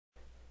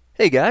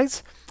Hey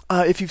guys!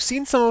 If you've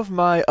seen some of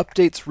my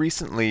updates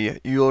recently,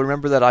 you'll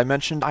remember that I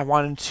mentioned I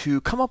wanted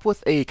to come up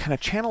with a kind of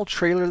channel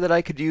trailer that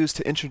I could use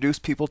to introduce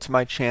people to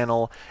my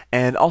channel,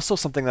 and also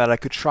something that I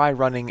could try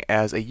running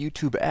as a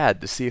YouTube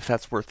ad to see if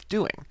that's worth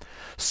doing.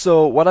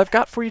 So what I've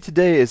got for you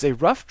today is a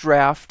rough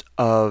draft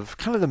of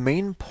kind of the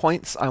main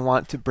points I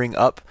want to bring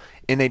up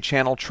in a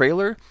channel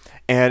trailer,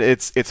 and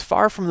it's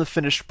far from the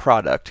finished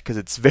product because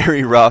it's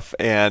very rough,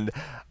 and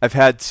I've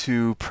had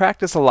to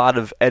practice a lot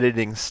of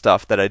editing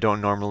stuff that I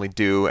don't normally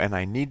do, and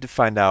I need to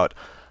find out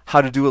how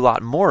to do a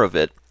lot more of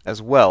it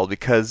as well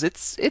because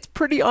it's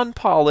pretty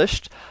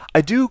unpolished.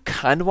 I do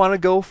kind of want to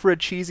go for a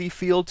cheesy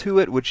feel to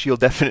it, which you'll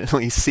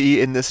definitely see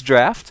in this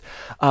draft.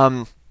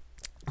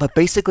 But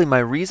basically, my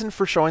reason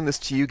for showing this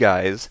to you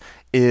guys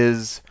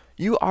is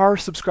you are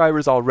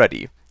subscribers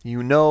already.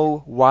 You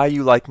know why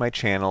you like my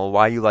channel,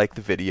 why you like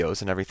the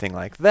videos, and everything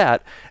like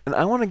that. And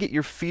I want to get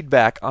your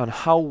feedback on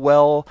how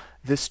well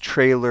this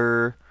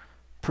trailer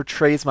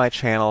portrays my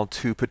channel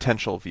to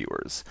potential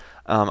viewers.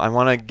 I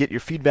want to get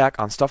your feedback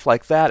on stuff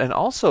like that, and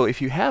also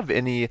if you have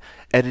any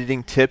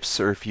editing tips,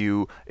 or if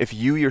you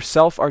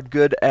yourself are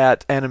good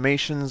at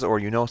animations, or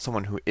you know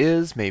someone who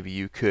is, maybe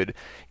you could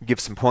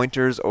give some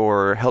pointers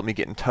or help me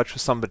get in touch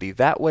with somebody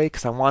that way,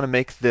 because I want to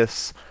make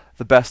this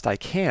the best I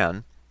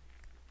can.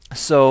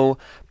 So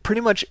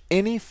pretty much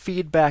any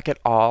feedback at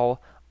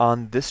all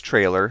on this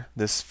trailer,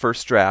 this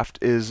first draft,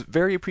 is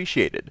very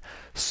appreciated.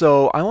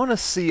 So I want to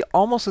see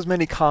almost as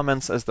many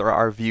comments as there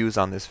are views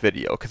on this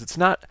video, because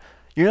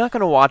you're not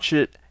going to watch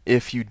it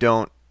if you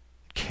don't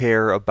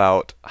care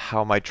about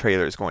how my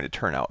trailer is going to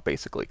turn out,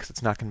 basically, because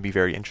it's not going to be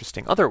very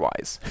interesting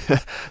otherwise.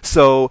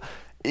 So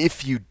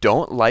if you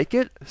don't like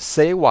it,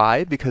 say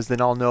why, because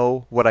then I'll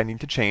know what I need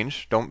to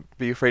change. Don't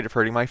be afraid of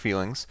hurting my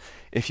feelings.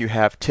 If you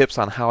have tips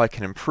on how I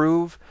can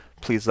improve,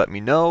 please let me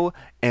know.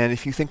 And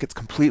if you think it's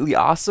completely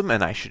awesome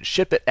and I should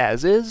ship it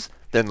as is,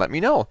 then let me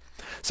know.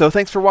 So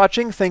thanks for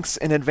watching. Thanks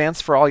in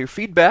advance for all your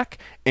feedback.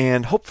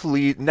 And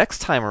hopefully next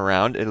time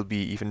around it'll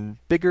be even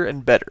bigger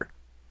and better.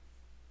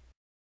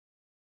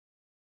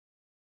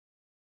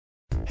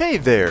 Hey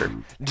there!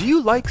 Do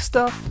you like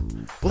stuff?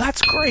 Well,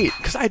 that's great,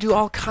 because I do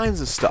all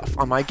kinds of stuff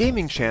on my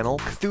gaming channel,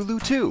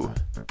 Cthulhu 2.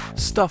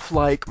 Stuff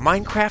like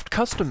Minecraft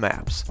custom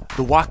maps,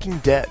 The Walking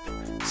Dead,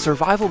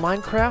 Survival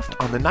Minecraft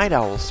on the Night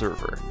Owl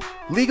server,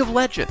 League of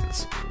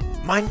Legends,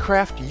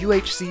 Minecraft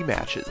UHC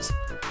matches,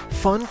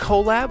 fun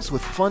collabs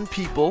with fun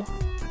people,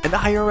 and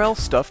IRL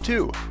stuff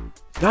too.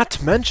 Not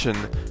to mention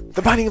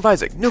The Binding of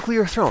Isaac,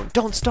 Nuclear Throne,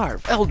 Don't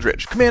Starve,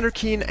 Eldritch, Commander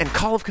Keen, and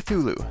Call of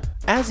Cthulhu.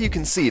 As you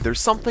can see, there's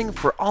something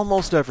for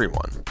almost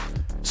everyone.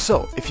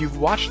 So, if you've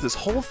watched this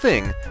whole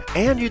thing,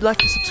 and you'd like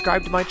to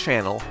subscribe to my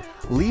channel,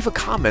 leave a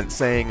comment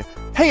saying,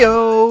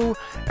 "Heyo!"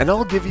 and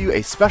I'll give you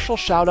a special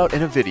shout out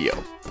in a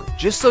video.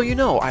 Just so you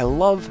know, I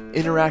love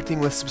interacting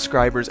with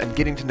subscribers and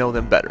getting to know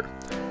them better.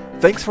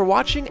 Thanks for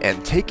watching,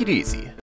 and take it easy.